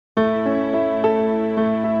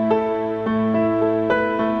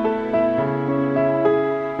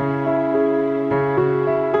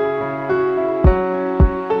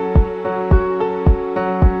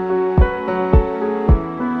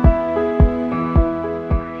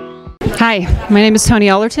Hi, my name is Tony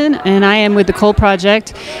Ollerton, and I am with the Cole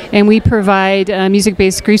Project, and we provide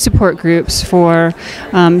music-based grief support groups for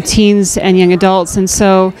teens and young adults. And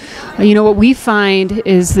so, what we find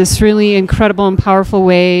is this really incredible and powerful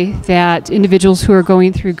way that individuals who are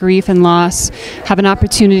going through grief and loss have an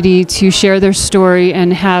opportunity to share their story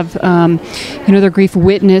and have their grief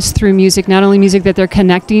witnessed through music, not only music that they're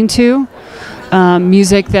connecting to,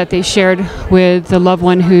 music that they shared with the loved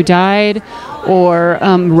one who died, or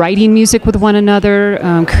writing music with one another,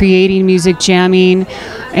 creating music, jamming,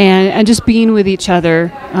 and just being with each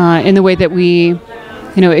other in the way that we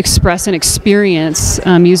express and experience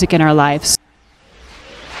music in our lives.